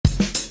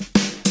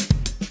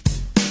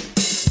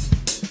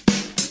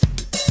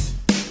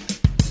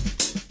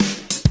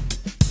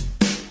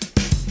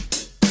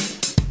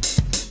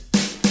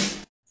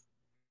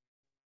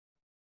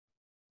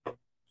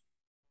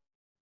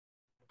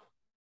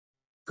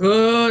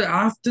Good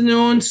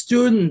afternoon,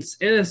 students.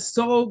 It is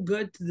so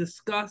good to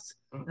discuss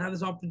and have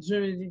this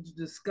opportunity to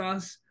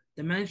discuss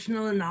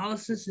dimensional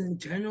analysis in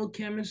general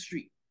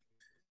chemistry.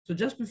 So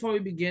just before we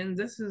begin,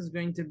 this is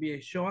going to be a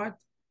short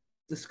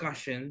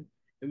discussion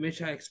in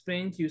which I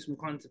explain to you some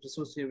concepts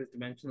associated with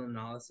dimensional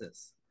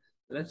analysis.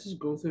 Let's just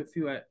go through a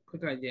few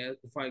quick ideas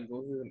before I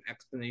go through some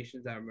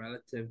explanations that are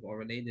relative or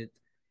related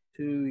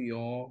to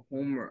your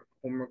homework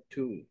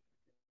 2.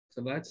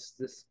 So let's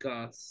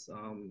discuss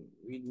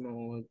read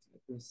mode.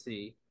 Let me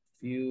see.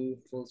 View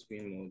full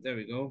screen mode. There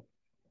we go.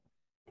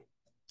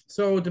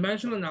 So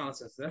dimensional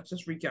analysis. Let's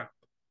just recap.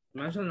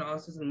 Dimensional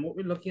analysis and what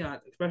we're looking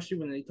at, especially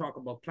when they talk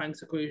about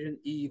Planck's equation,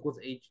 E equals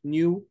h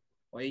nu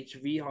or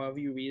hv, however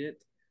you read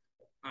it,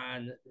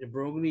 and de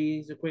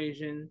Broglie's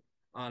equation,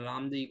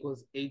 lambda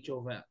equals h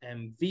over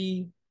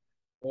mv,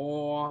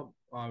 or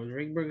the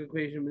Rydberg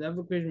equation,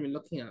 whatever equation we're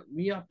looking at.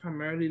 We are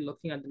primarily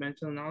looking at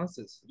dimensional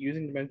analysis,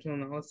 using dimensional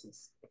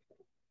analysis.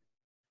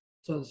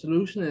 So the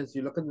solution is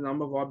you look at the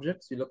number of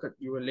objects,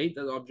 you relate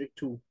that object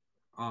to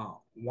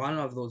one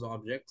of those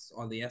objects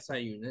or the SI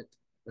unit,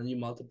 then you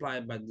multiply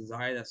it by the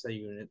desired SI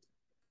unit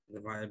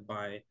divided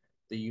by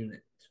the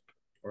unit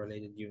or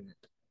related unit.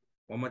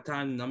 One more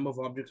time, the number of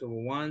objects over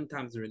one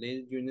times the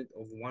related unit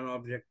over one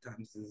object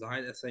times the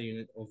desired SI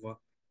unit over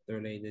the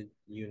related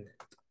unit.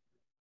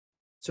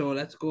 So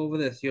let's go over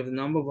this. You have the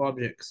number of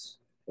objects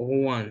over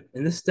one.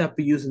 In this step,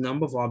 we use the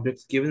number of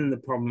objects given in the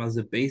problem as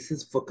the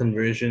basis for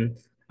conversion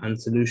and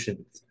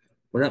solutions.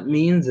 What that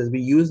means is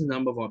we use the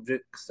number of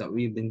objects that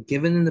we've been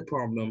given in the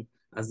problem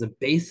as the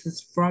basis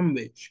from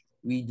which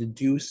we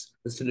deduce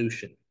the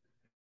solution.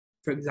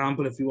 For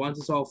example, if you want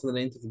to solve for the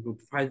length of a group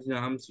of hydrogen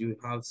atoms, you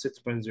have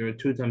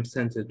 6.02 times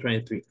 10 to the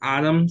 23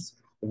 atoms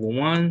over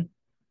 1.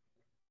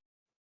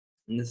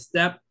 In this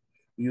step,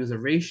 we use a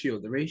ratio.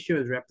 The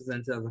ratio is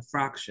represented as a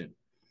fraction.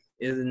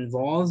 It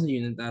involves a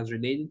unit that is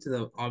related to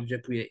the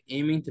object we are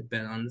aiming to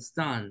better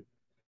understand.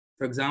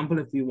 For example,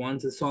 if we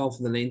want to solve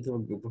for the length of a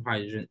group of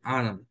hydrogen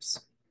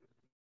atoms.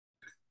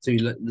 So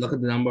you look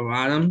at the number of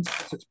atoms,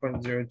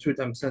 6.02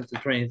 times 10 to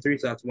 23,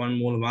 so that's 1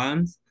 mole of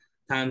atoms,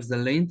 times the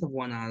length of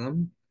one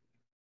atom,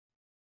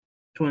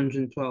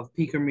 212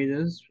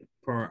 picometers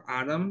per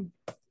atom.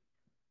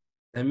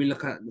 Then we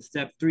look at the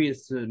step 3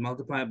 is to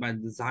multiply by the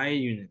desired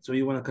unit. So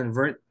you want to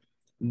convert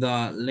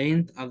the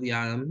length of the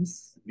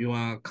atoms, you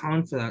want to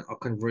account for that or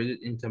convert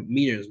it into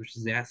meters, which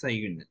is the SI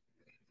unit.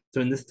 So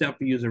in this step,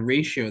 we use a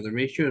ratio. The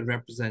ratio is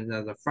represented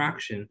as a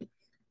fraction.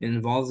 It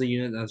involves a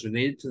unit that's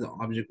related to the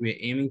object we are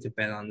aiming to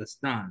better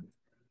understand.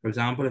 For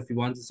example, if you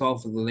want to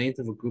solve for the length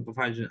of a group of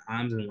hydrogen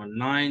atoms in one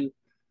line,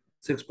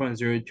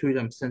 6.02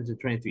 times 10 to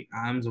 23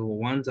 atoms over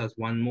 1, so that's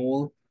 1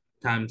 mole,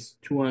 times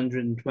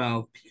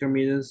 212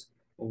 picometers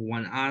over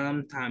 1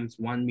 atom, times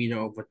 1 meter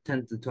over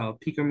 10 to the 12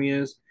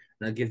 picometers.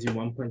 That gives you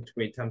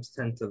 1.28 times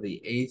 10 to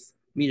the 8th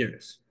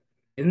meters.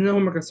 In the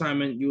homework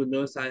assignment, you would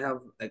notice I have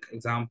like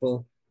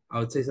example, I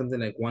would say something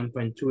like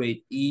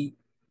 1.28 E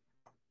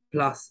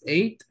plus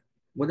 8.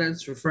 What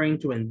that's referring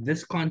to in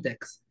this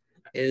context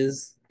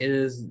is it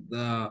is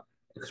the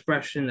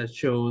expression that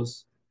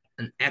shows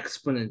an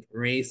exponent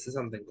raised to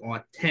something,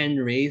 or 10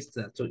 raised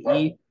to that. So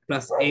E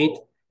plus 8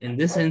 in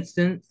this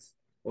instance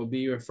will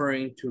be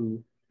referring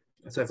to,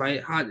 so if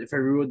I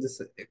rewrote this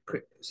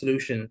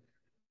solution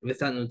with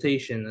that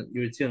notation that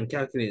you would see on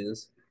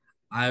calculators,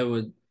 I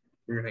would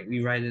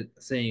rewrite it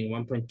saying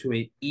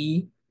 1.28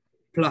 E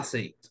plus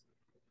 8,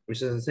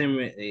 which is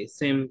the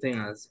same thing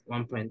as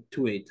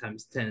 1.28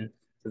 times 10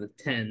 to the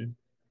 10.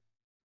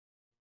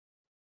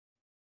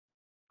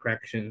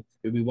 Correction,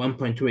 it would be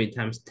 1.28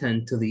 times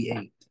 10 to the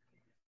 8.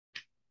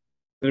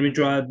 Let me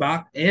draw it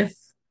back.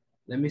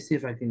 Let me see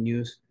if I can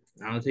use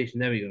annotation.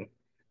 There we go.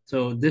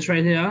 So this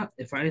right here,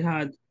 if I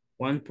had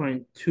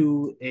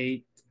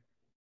 1.28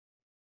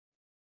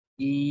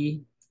 E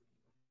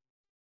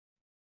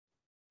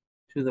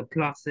to the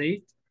plus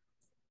 8,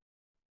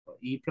 or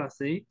E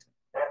plus 8,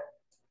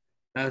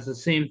 that's the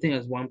same thing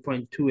as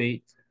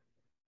 1.28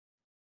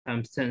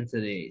 times 10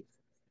 to the 8.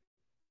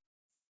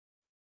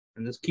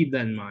 And just keep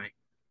that in mind.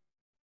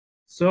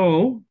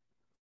 So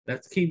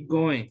let's keep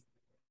going.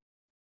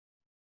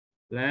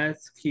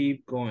 Let's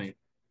keep going.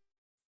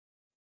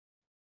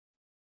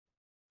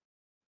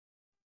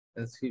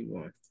 Let's keep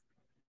going.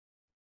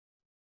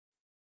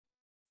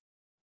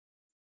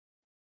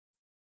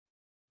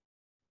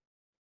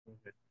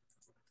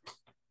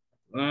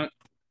 Okay.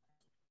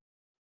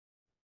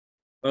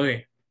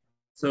 Okay.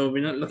 So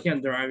we're not looking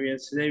at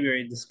derivatives today. We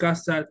already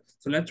discussed that.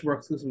 So let's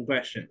work through some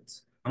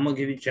questions. I'm gonna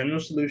give you general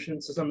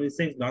solutions to some of these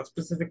things, not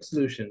specific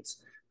solutions,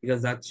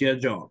 because that's your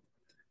job.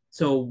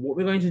 So what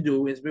we're going to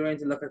do is we're going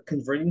to look at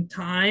converting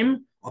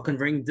time, or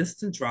converting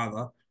distance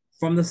rather,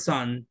 from the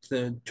sun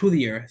to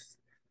the earth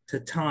to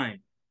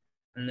time.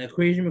 And the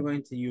equation we're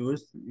going to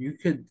use, you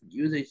could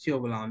use HT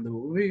over lambda, but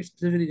what we're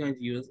specifically going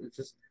to use is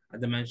just a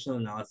dimensional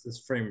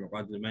analysis framework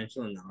or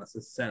dimensional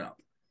analysis setup.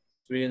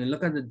 So we're going to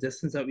look at the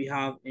distance that we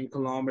have in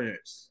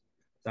kilometers.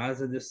 That's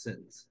the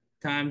distance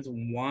times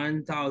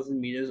 1,000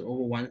 meters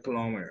over 1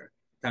 kilometer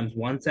times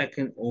 1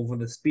 second over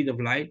the speed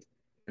of light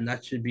and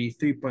that should be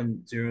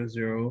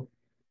 3.00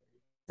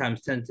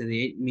 times 10 to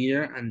the 8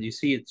 meter, and you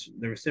see it's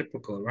the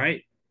reciprocal,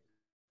 right?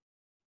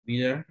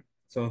 Meter.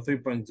 So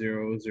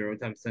 3.00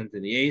 times 10 to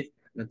the 8th,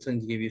 that's going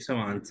to give you some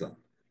answer.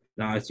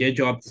 Now it's your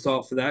job to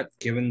solve for that,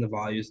 given the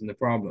values in the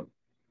problem.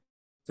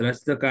 So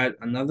let's look at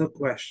another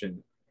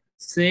question.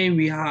 Say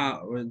we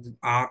have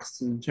asked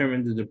to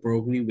determine the de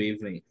Broglie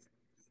wavelength.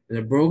 The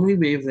de Broglie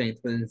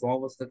wavelength will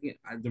involve us looking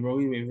at the de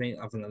Broglie wavelength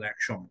of an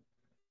electron.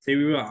 Say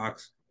we were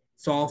asked,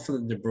 solve for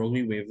the de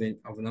Broglie wavelength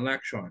of an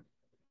electron.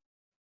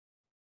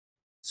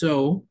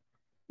 So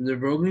the de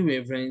Broglie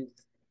wavelength,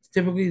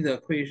 typically the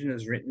equation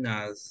is written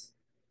as,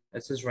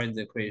 let's just write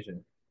the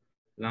equation.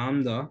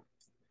 Lambda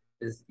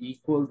is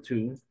equal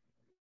to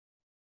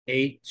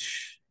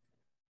H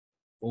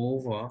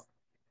over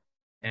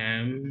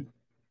mv.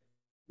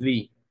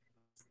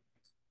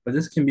 But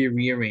this can be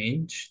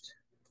rearranged.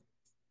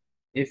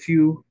 This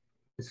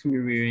can be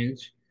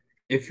rearranged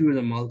if you were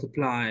to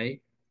multiply,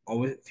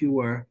 or if you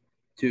were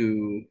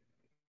to,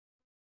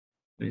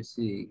 let me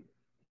see,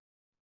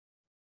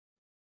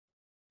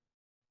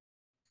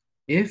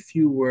 if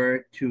you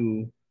were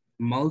to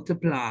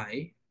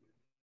multiply,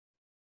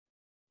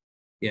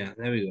 yeah,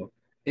 there we go.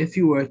 If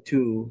you were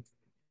to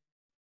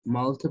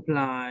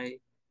multiply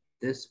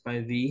this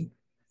by v,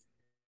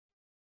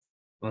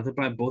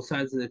 multiply both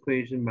sides of the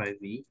equation by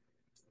v,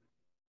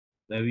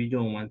 whatever you do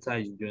on one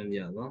side, you do on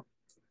the other.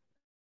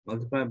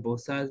 Multiply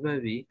both sides by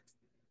v.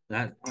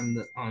 That on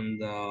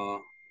the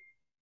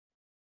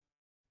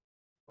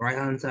right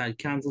hand side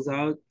cancels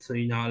out, so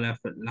you're now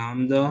left with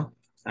lambda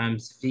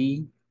times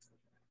v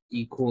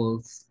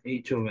equals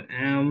h over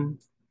m,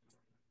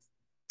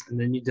 and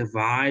then you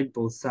divide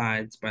both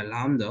sides by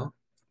lambda,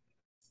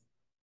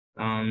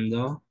 and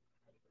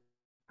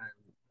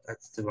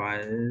that's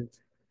divided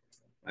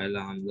by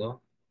lambda,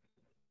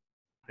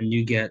 and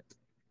you get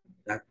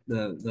that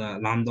the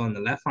lambda on the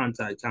left hand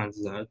side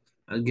cancels out.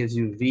 That gives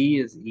you v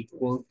is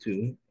equal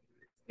to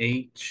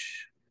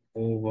h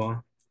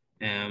over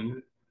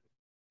m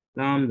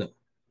lambda.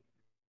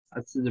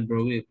 That's the de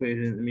Broglie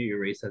equation. Let me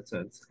erase that so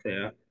it's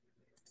clear.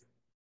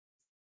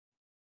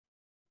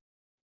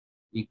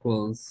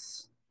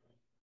 Equals,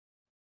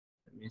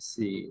 let me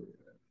see,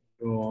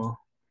 draw,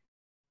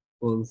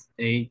 equals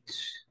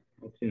h.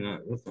 Actually,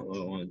 that's not what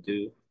I want to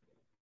do.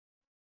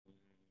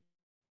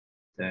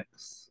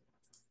 X.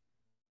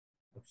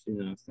 Actually,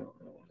 no, that's not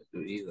what I want to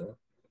do either.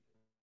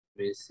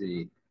 Let me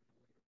see.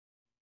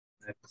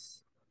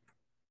 X.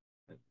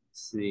 Let's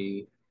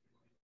see.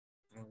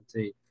 I'll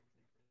take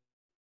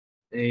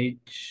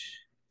h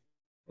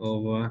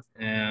over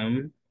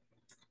m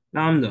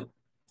lambda.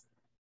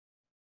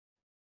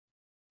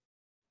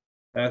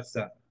 That's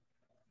that.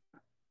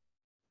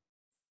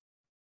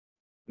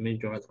 Let me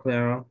draw it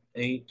clearer.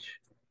 H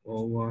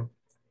over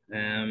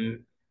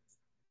m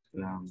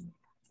lambda.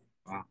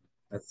 Wow,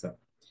 that's that.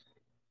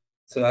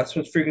 So that's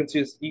what frequency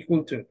is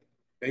equal to.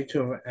 H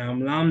over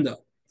m lambda.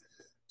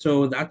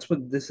 So that's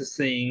what this is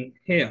saying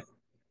here.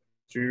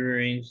 To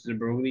rearrange the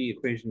Broglie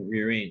equation,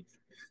 rearrange.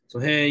 So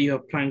here you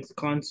have Planck's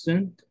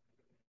constant,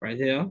 right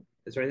here.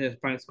 This right here is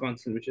Planck's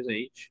constant, which is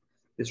h.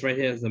 This right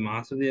here is the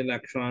mass of the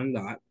electron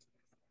dot.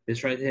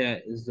 This right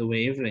here is the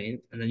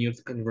wavelength, and then you have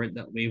to convert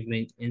that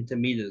wavelength into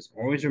meters.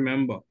 Always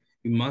remember,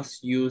 you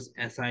must use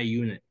SI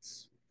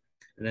units,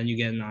 and then you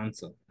get an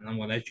answer. And I'm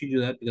gonna let you do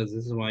that because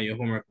this is one of your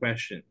homework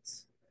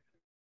questions.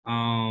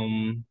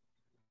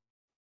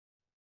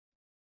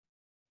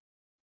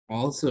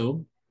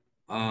 Also,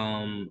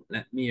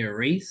 let me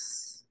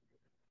erase.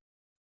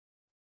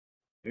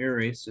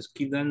 Just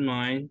keep that in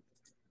mind.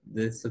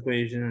 This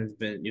equation has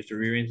been, you have to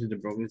rearrange the de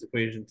Broglie's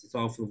equation to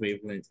solve for the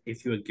wavelength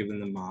if you are given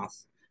the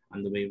mass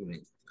and the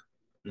wavelength.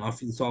 Now,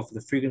 if you solve for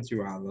the frequency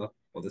rather,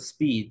 or the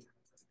speed,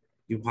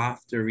 you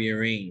have to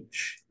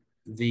rearrange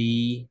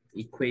the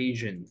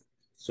equation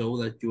so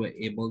that you are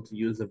able to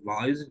use the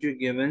values that you're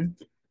given.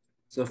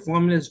 So the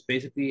formula is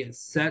basically a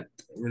set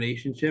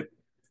relationship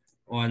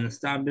or an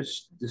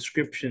established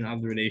description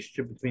of the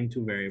relationship between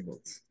two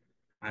variables.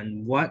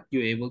 And what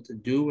you're able to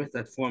do with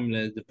that formula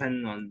is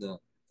dependent on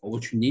or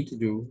what you need to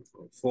do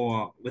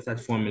with that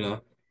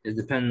formula is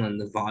dependent on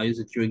the values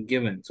that you're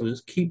given. So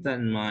just keep that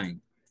in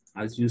mind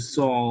as you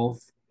solve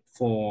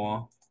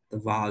for the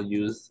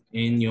values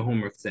in your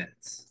homework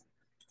sets.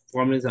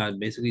 Formulas are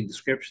basically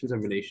descriptions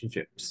of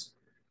relationships.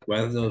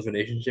 Whether those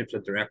relationships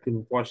are directly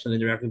proportional,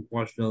 indirectly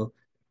proportional,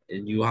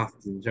 you have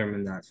to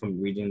determine that from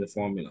reading the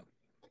formula.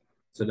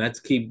 So let's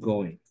keep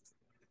going.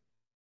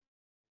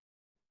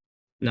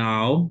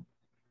 Now,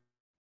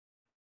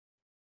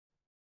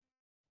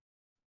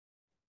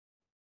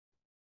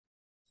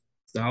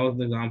 that was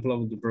the example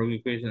of the de Broglie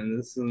equation, and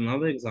this is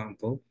another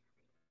example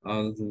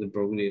of the de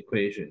Broglie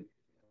equation.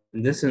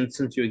 In this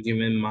instance, you're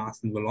given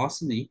mass and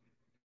velocity.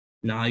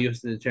 Now you have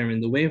to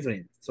determine the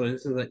wavelength. So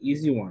this is an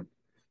easy one.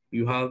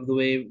 You have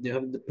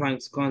the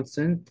Planck's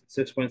constant,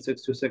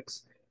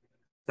 6.626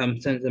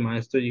 times 10 to the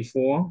minus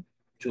 34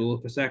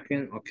 joules per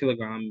second, or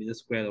kilogram meter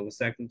squared over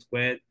second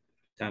squared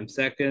times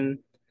second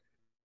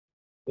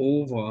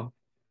over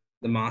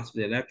the mass of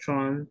the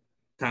electron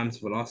times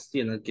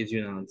velocity, and that gives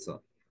you an answer.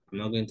 I'm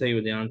not going to tell you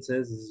what the answer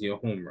is. This is your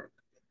homework.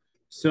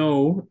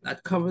 So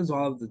that covers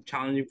all of the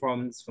challenging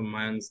problems from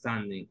my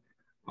understanding.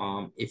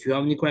 If you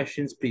have any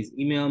questions, please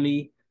email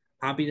me.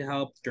 Happy to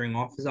help during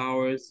office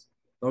hours.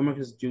 The homework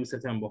is due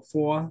September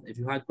 4th. If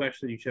you had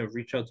questions, you should have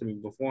reached out to me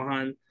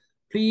beforehand.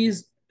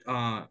 Please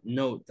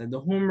note that the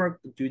homework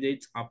due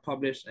dates are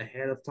published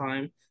ahead of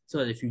time so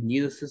that if you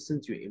need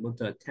assistance, you're able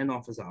to attend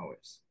office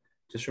hours.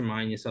 Just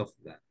remind yourself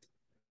of that.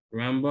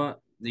 Remember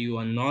that you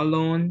are not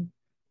alone.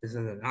 This is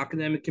an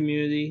academic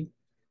community.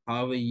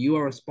 However, you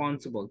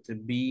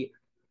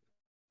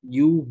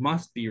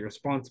must be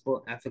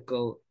responsible,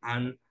 ethical,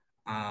 and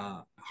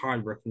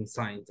hardworking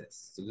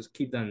scientists. So just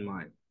keep that in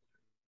mind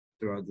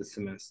throughout the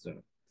semester.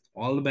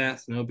 All the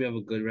best, and hope you have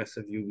a good rest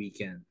of your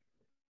weekend.